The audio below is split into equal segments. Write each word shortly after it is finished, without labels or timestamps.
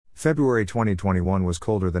February 2021 was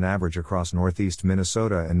colder than average across northeast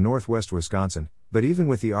Minnesota and northwest Wisconsin, but even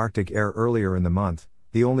with the Arctic air earlier in the month,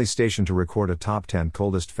 the only station to record a top 10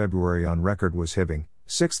 coldest February on record was Hibbing,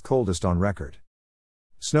 6th coldest on record.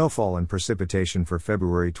 Snowfall and precipitation for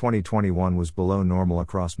February 2021 was below normal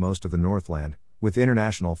across most of the Northland, with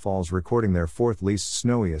International Falls recording their 4th least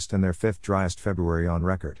snowiest and their 5th driest February on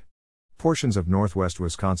record. Portions of northwest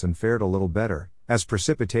Wisconsin fared a little better, as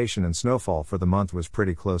precipitation and snowfall for the month was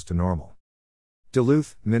pretty close to normal.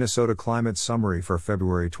 Duluth, Minnesota climate summary for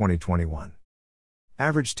February 2021.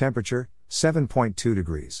 Average temperature, 7.2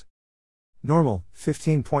 degrees. Normal,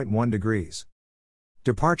 15.1 degrees.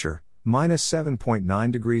 Departure, minus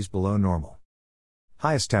 7.9 degrees below normal.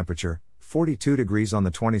 Highest temperature, 42 degrees on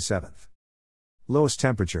the 27th. Lowest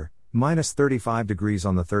temperature, minus 35 degrees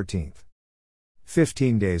on the 13th.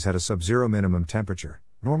 15 days had a sub-zero minimum temperature,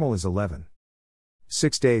 normal is 11.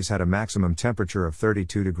 6 days had a maximum temperature of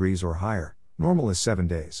 32 degrees or higher, normal is 7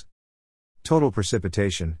 days. Total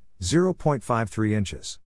precipitation, 0.53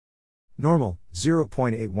 inches. Normal,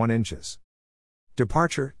 0.81 inches.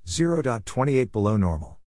 Departure, 0.28 below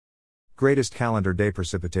normal. Greatest calendar day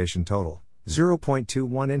precipitation total,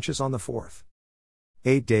 0.21 inches on the 4th.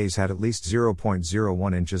 8 days had at least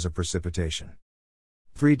 0.01 inches of precipitation.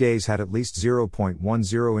 3 days had at least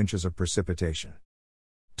 0.10 inches of precipitation.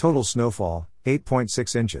 Total snowfall,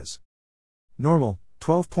 8.6 inches. Normal,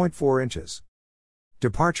 12.4 inches.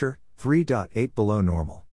 Departure, 3.8 below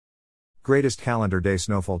normal. Greatest calendar day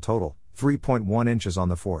snowfall total, 3.1 inches on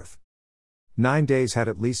the 4th. 9 days had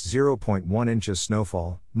at least 0.1 inches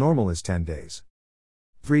snowfall, normal is 10 days.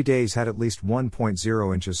 3 days had at least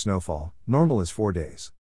 1.0 inches snowfall, normal is 4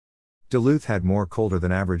 days. Duluth had more colder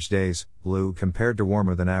than average days, blue, compared to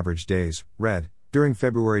warmer than average days, red, during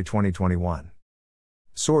February 2021.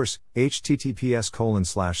 Source,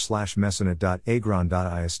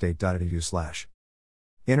 https://messenet.agron.iastate.edu/.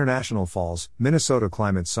 International Falls, Minnesota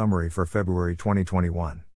climate summary for February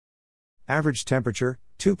 2021. Average temperature,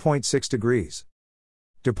 2.6 degrees.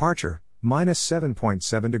 Departure, minus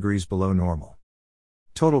 7.7 degrees below normal.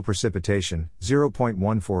 Total precipitation,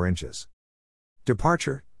 0.14 inches.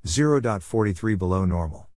 Departure, 0.43 below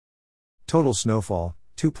normal. Total snowfall,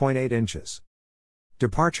 2.8 inches.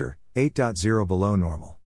 Departure, 8.0 below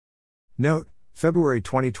normal. Note, February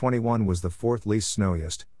 2021 was the 4th least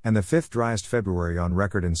snowiest, and the 5th driest February on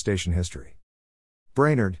record in station history.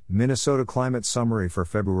 Brainerd, Minnesota climate summary for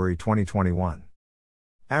February 2021.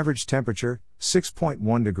 Average temperature,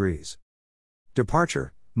 6.1 degrees.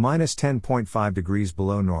 Departure, minus 10.5 degrees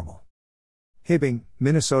below normal. Hibbing,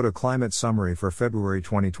 Minnesota climate summary for February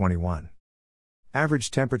 2021. Average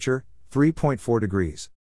temperature, 3.4 degrees.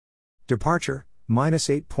 Departure, minus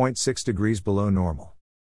 8.6 degrees below normal.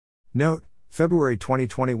 Note, February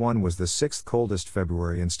 2021 was the 6th coldest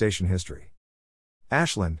February in station history.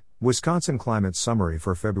 Ashland, Wisconsin climate summary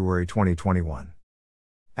for February 2021.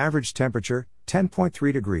 Average temperature,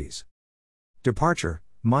 10.3 degrees. Departure,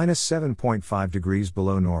 minus 7.5 degrees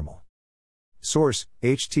below normal. Source,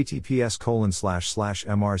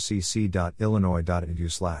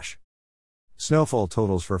 https://mrcc.illinois.edu/. Snowfall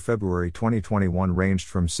totals for February 2021 ranged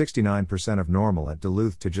from 69% of normal at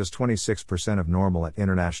Duluth to just 26% of normal at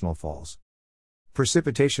International Falls.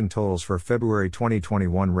 Precipitation totals for February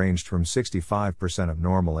 2021 ranged from 65% of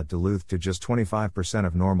normal at Duluth to just 25%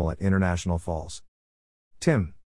 of normal at International Falls. Tim.